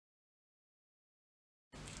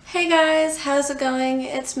Hey guys, how's it going?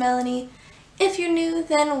 It's Melanie. If you're new,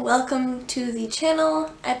 then welcome to the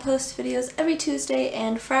channel. I post videos every Tuesday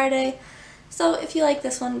and Friday, so if you like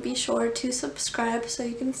this one, be sure to subscribe so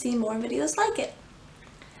you can see more videos like it.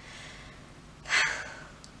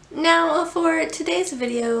 Now, for today's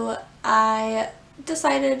video, I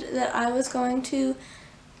decided that I was going to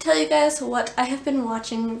tell you guys what I have been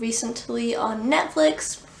watching recently on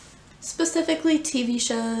Netflix, specifically TV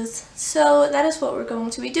shows. So that is what we're going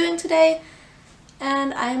to be doing today,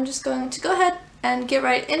 and I'm just going to go ahead and get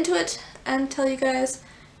right into it and tell you guys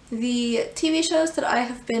the TV shows that I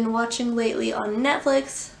have been watching lately on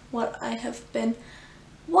Netflix, what I have been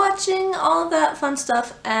watching, all of that fun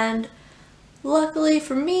stuff. And luckily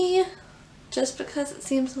for me, just because it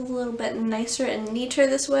seems a little bit nicer and neater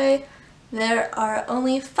this way, there are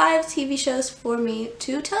only 5 TV shows for me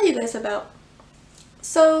to tell you guys about.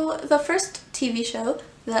 So the first TV show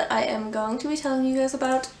that I am going to be telling you guys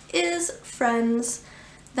about is Friends.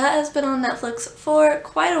 That has been on Netflix for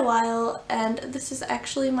quite a while, and this is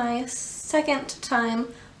actually my second time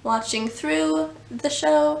watching through the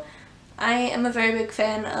show. I am a very big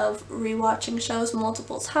fan of rewatching shows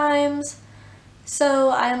multiple times, so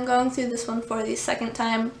I am going through this one for the second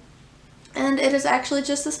time, and it is actually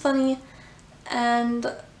just as funny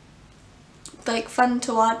and like fun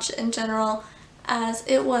to watch in general as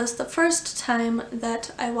it was the first time that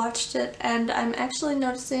I watched it. And I'm actually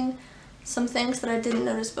noticing some things that I didn't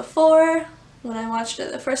notice before when I watched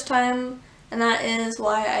it the first time, and that is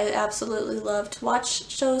why I absolutely love to watch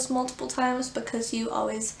shows multiple times, because you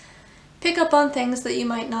always pick up on things that you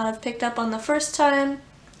might not have picked up on the first time.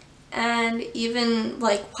 And even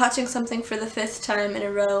like watching something for the 5th time in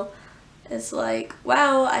a row is like,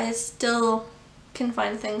 wow, I still can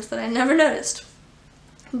find things that I never noticed.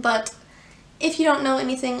 But if you don't know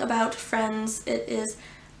anything about Friends, it is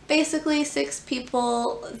basically 6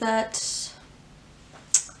 people that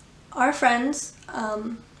are friends.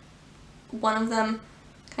 One of them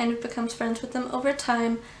kind of becomes friends with them over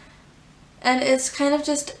time, and it's kind of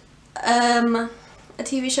just a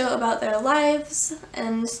TV show about their lives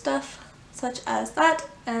and stuff such as that,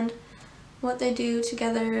 and what they do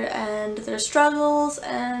together, and their struggles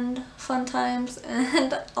and fun times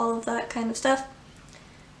and all of that kind of stuff.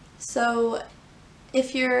 So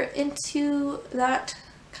if you're into that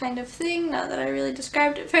kind of thing, not that I really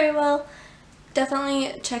described it very well,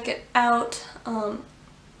 definitely check it out.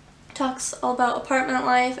 Talks all about apartment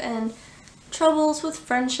life and troubles with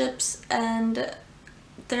friendships, and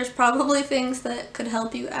there's probably things that could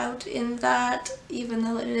help you out in that. Even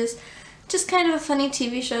though it is just kind of a funny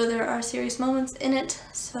TV show, there are serious moments in it,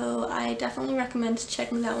 so I definitely recommend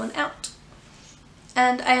checking that one out.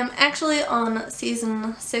 And I am actually on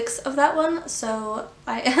season 6 of that one, so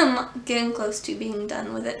I am getting close to being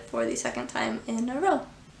done with it for the second time in a row.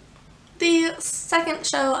 The second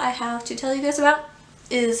show I have to tell you guys about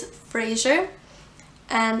is Frasier,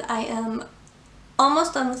 and I am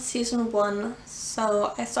almost done with season 1,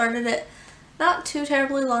 so I started it not too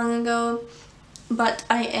terribly long ago, but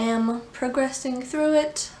I am progressing through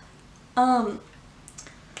it.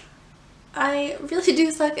 I really do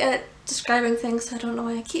suck at describing things, so I don't know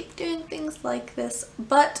why I keep doing things like this,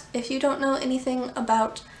 but if you don't know anything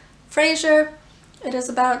about Frasier, it is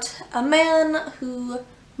about a man who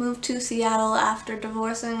moved to Seattle after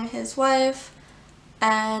divorcing his wife,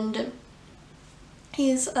 and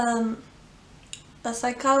he's a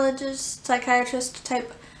psychiatrist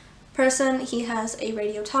type person. He has a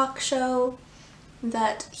radio talk show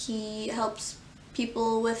that he helps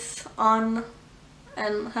people with and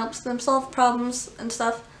helps them solve problems and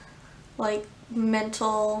stuff, like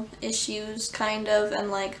mental issues kind of, and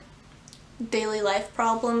like daily life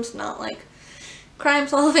problems, not like crime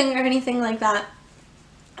solving or anything like that.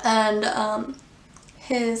 And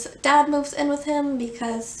his dad moves in with him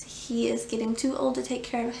because he is getting too old to take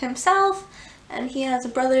care of himself, and he has a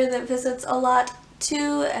brother that visits a lot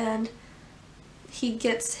too, and he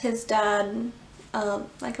gets his dad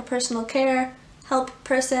like a personal care help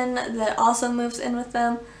person that also moves in with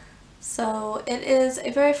them. So it is a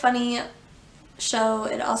very funny show.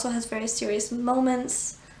 It also has very serious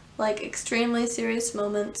moments, like extremely serious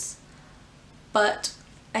moments, but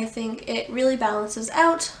I think it really balances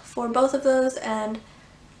out for both of those, and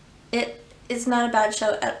it is not a bad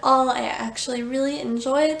show at all. I actually really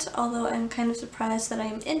enjoy it, although I'm kind of surprised that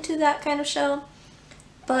I'm into that kind of show.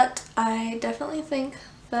 But I definitely think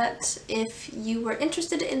that if you were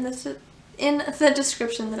interested in the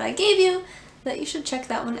description that I gave you, that you should check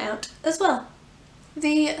that one out as well.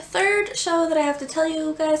 The third show that I have to tell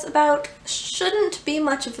you guys about shouldn't be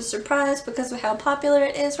much of a surprise because of how popular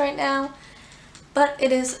it is right now, but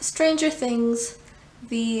it is Stranger Things.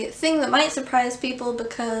 the thing that might surprise people,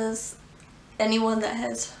 because anyone that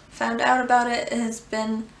has found out about it has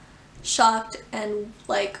been shocked and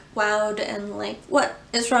like wowed and like, what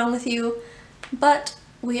is wrong with you? But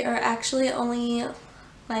we are actually only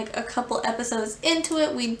like a couple episodes into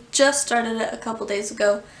it. We just started it a couple days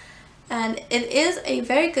ago, and it is a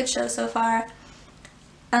very good show so far.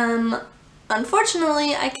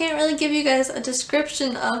 Unfortunately, I can't really give you guys a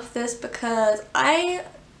description of this because I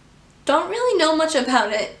don't really know much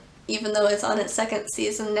about it, even though it's on its second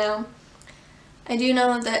season now. I do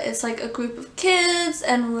know that it's like a group of kids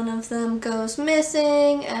and one of them goes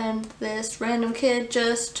missing, and this random kid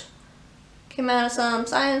just came out of some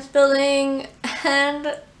science building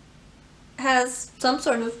and has some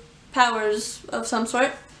sort of powers of some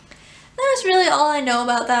sort. That is really all I know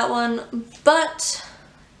about that one, but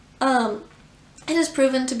it has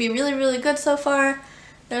proven to be really, really good so far.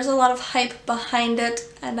 There's a lot of hype behind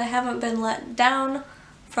it, and I haven't been let down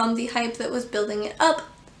from the hype that was building it up.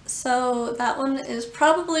 So that one is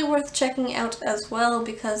probably worth checking out as well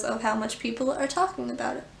because of how much people are talking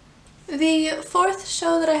about it. The fourth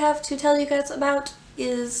show that I have to tell you guys about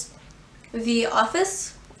is The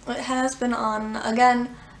Office. It has been on, again,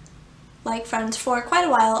 like Friends, for quite a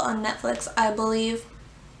while on Netflix, I believe.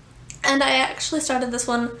 And I actually started this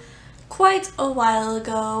one quite a while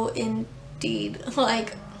ago indeed.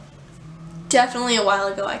 Like, definitely a while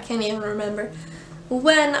ago. I can't even remember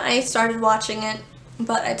when I started watching it.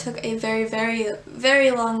 But I took a very, very, very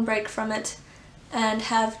long break from it and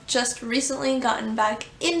have just recently gotten back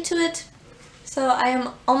into it. So I am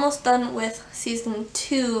almost done with season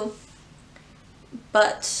 2,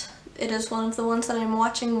 but it is one of the ones that I'm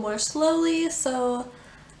watching more slowly, so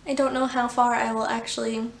I don't know how far I will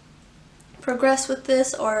actually progress with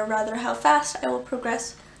this, or rather how fast I will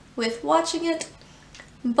progress with watching it.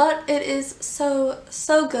 But it is so,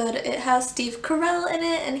 so good. It has Steve Carell in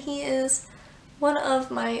it, and he is one of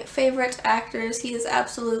my favorite actors. He is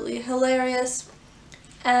absolutely hilarious,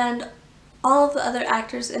 and all of the other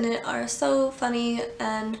actors in it are so funny,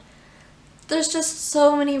 and there's just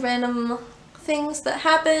so many random things that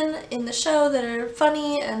happen in the show that are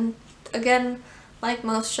funny, and again, like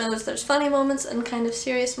most shows, there's funny moments and kind of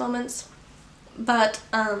serious moments, but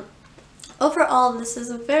overall this is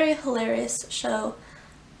a very hilarious show,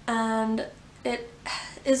 and it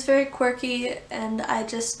is very quirky, and I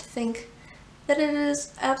just think that it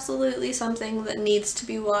is absolutely something that needs to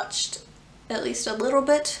be watched at least a little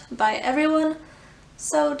bit by everyone,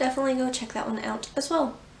 so definitely go check that one out as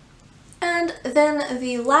well. And then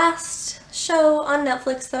the last show on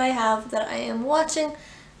Netflix that I have that I am watching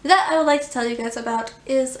that I would like to tell you guys about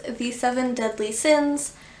is The 7 Deadly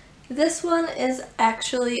Sins. This one is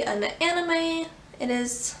actually an anime. It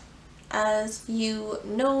is, as you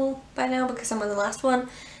know by now because I'm on the last one,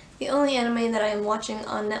 the only anime that I am watching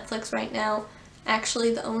on Netflix right now.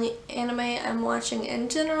 Actually, the only anime I'm watching in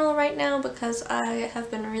general right now because I have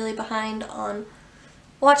been really behind on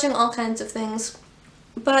watching all kinds of things.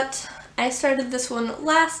 But I started this one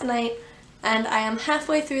last night, and I am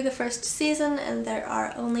halfway through the first season, and there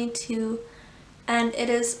are only 2, and it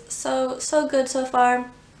is so, so good so far.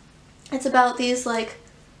 It's about these like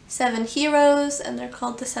 7 heroes, and they're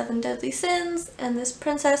called the 7 Deadly Sins, and this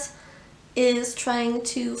princess is trying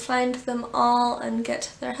to find them all and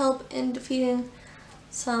get their help in defeating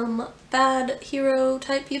some bad hero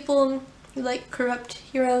type people, like corrupt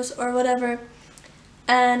heroes or whatever.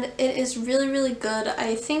 And it is really, really good.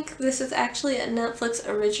 I think this is actually a Netflix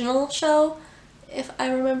original show, if I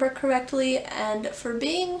remember correctly, and for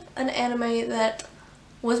being an anime that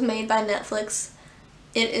was made by Netflix,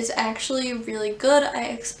 it is actually really good. I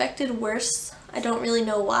expected worse. I don't really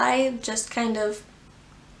know why, just kind of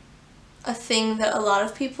a thing that a lot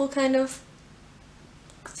of people kind of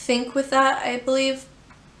think with that, I believe.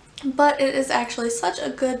 But it is actually such a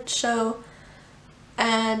good show,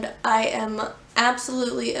 and I am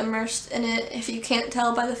absolutely immersed in it, if you can't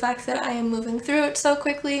tell by the fact that I am moving through it so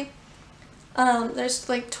quickly. There's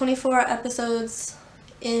like 24 episodes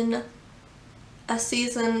in a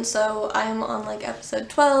season, so I'm on like episode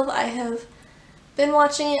 12. I have been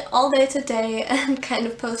watching it all day today and kind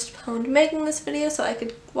of postponed making this video so I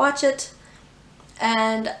could watch it,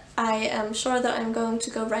 and I am sure that I'm going to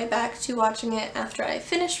go right back to watching it after I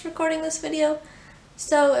finish recording this video.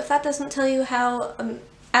 So if that doesn't tell you how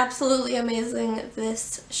absolutely amazing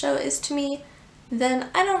this show is to me, then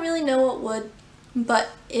I don't really know what would. But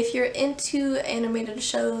if you're into animated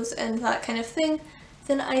shows and that kind of thing,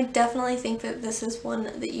 then I definitely think that this is one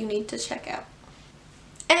that you need to check out.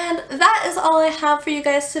 And that is all I have for you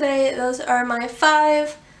guys today. Those are my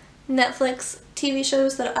 5 Netflix TV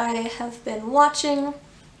shows that I have been watching.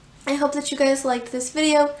 I hope that you guys liked this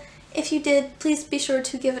video. If you did, please be sure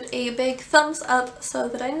to give it a big thumbs up so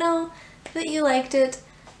that I know that you liked it.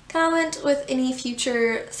 Comment with any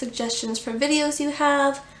future suggestions for videos you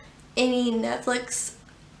have, any Netflix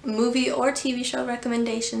movie or TV show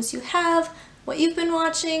recommendations you have, what you've been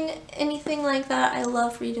watching, anything like that. I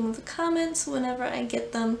love reading the comments whenever I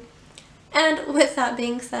get them. And with that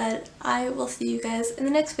being said, I will see you guys in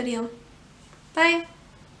the next video. Bye!